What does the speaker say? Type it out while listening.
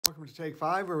Welcome to Take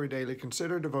 5, where we daily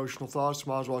consider devotional thoughts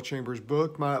from Oswald Chambers'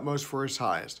 book, My Utmost for His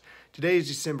Highest. Today is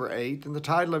December 8th, and the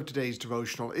title of today's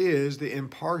devotional is The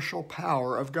Impartial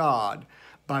Power of God.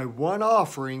 By one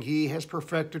offering, He has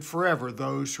perfected forever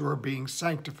those who are being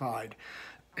sanctified.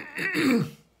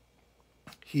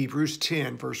 Hebrews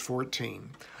 10, verse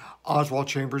 14. Oswald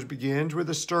Chambers begins with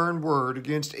a stern word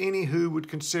against any who would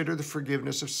consider the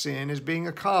forgiveness of sin as being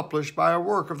accomplished by a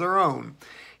work of their own.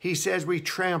 He says we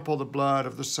trample the blood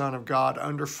of the Son of God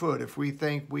underfoot if we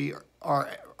think we are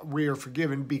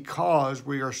forgiven because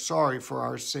we are sorry for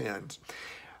our sins.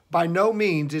 By no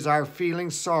means is our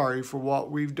feeling sorry for what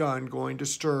we've done going to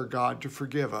stir God to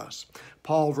forgive us.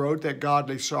 Paul wrote that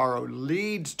godly sorrow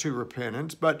leads to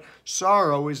repentance, but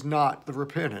sorrow is not the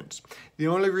repentance. The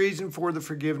only reason for the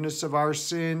forgiveness of our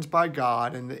sins by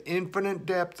God and the infinite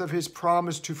depth of His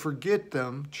promise to forget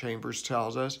them, Chambers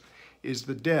tells us, is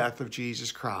the death of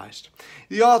Jesus Christ.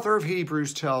 The author of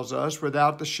Hebrews tells us,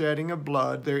 without the shedding of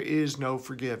blood, there is no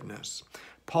forgiveness.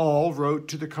 Paul wrote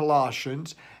to the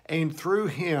Colossians, and through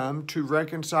him to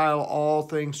reconcile all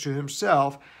things to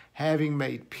himself, having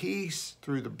made peace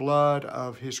through the blood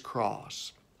of his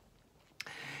cross.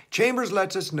 Chambers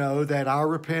lets us know that our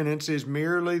repentance is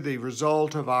merely the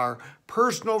result of our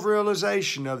personal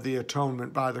realization of the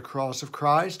atonement by the cross of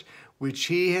Christ, which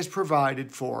He has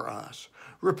provided for us.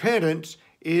 Repentance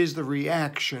is the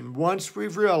reaction once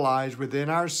we've realized within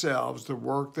ourselves the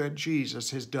work that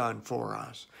Jesus has done for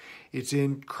us. It is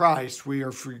in Christ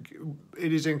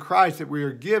that we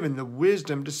are given the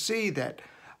wisdom to see that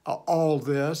all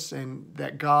this and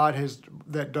that God has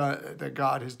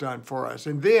done for us.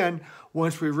 And then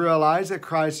once we realize that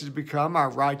Christ has become our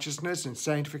righteousness and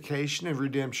sanctification and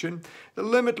redemption, the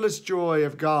limitless joy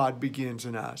of God begins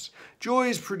in us. Joy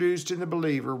is produced in the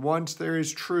believer once there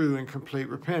is true and complete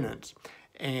repentance.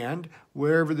 And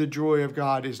wherever the joy of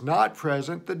God is not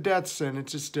present, the death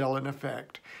sentence is still in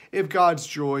effect. If God's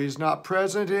joy is not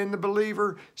present in the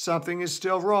believer, something is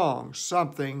still wrong.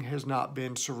 Something has not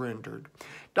been surrendered.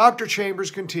 Dr. Chambers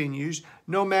continues,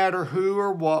 no matter who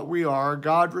or what we are,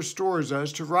 God restores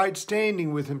us to right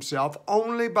standing with Himself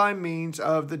only by means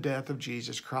of the death of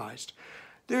Jesus Christ.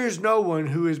 There is no one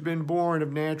who has been born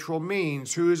of natural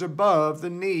means who is above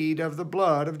the need of the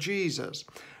blood of Jesus.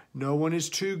 No one is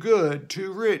too good,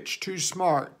 too rich, too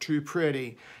smart, too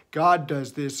pretty. God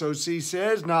does this, O.C.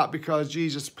 says, not because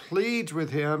Jesus pleads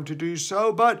with Him to do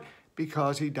so, but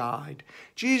because He died.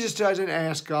 Jesus doesn't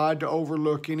ask God to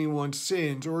overlook anyone's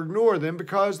sins or ignore them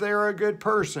because they are a good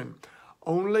person.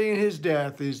 Only in His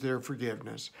death is there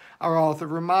forgiveness. Our author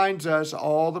reminds us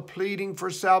all the pleading for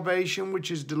salvation, which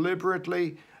is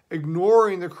deliberately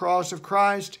ignoring the cross of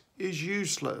Christ, is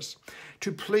useless.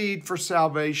 To plead for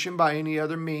salvation by any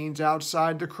other means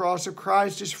outside the cross of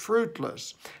Christ is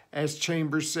fruitless. As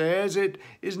Chambers says, it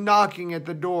is knocking at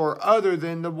the door other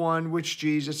than the one which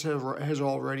Jesus has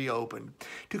already opened.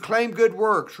 To claim good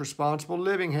works, responsible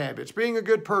living habits, being a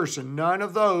good person, none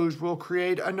of those will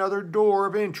create another door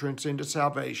of entrance into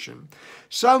salvation.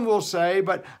 Some will say,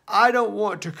 but I don't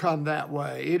want to come that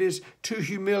way. It is too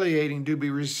humiliating to be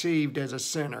received as a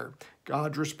sinner.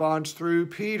 God's response through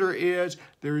Peter is,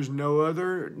 there is no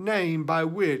other name by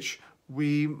which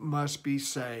we must be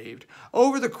saved.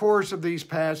 Over the course of these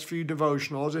past few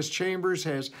devotionals, as Chambers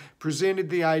has presented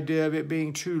the idea of it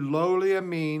being too lowly a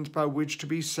means by which to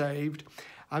be saved,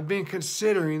 I've been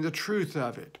considering the truth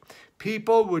of it.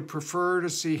 People would prefer to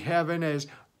see heaven as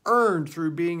earned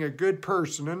through being a good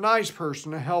person, a nice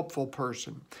person, a helpful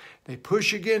person. They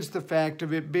push against the fact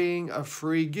of it being a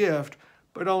free gift,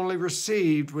 but only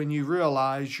received when you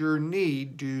realize your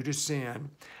need due to sin.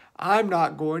 I'm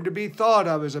not going to be thought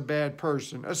of as a bad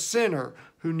person, a sinner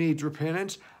who needs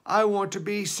repentance. I want to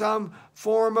be some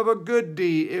form of a good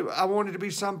deed. I want it to be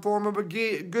some form of a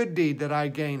good deed that I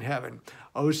gain heaven.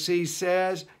 O.C.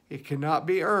 says it cannot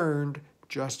be earned,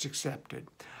 just accepted.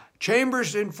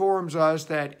 Chambers informs us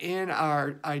that in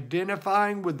our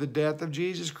identifying with the death of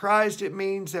Jesus Christ, it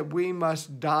means that we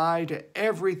must die to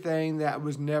everything that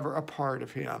was never a part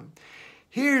of Him.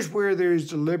 Here's where there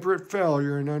is deliberate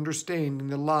failure in understanding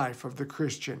the life of the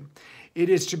Christian. It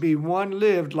is to be one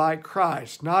lived like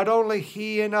Christ, not only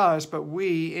He in us, but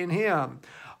we in Him.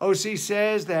 O.C.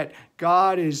 says that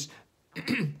God is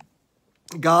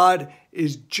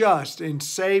just in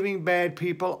saving bad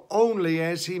people only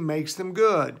as He makes them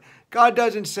good. God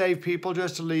doesn't save people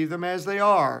just to leave them as they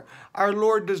are. Our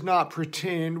Lord does not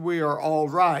pretend we are all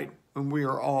right when we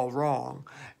are all wrong.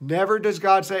 Never does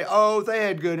God say, oh, they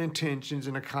had good intentions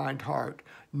and a kind heart.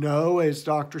 No, as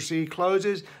Dr. C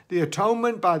closes, the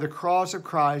atonement by the cross of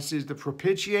Christ is the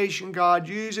propitiation God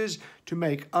uses to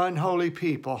make unholy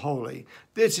people holy.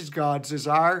 This is God's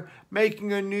desire,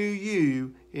 making a new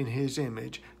you in His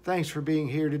image. Thanks for being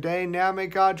here today. Now may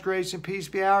God's grace and peace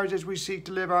be ours as we seek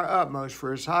to live our utmost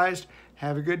for His highest.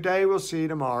 Have a good day. We'll see you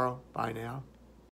tomorrow. Bye now.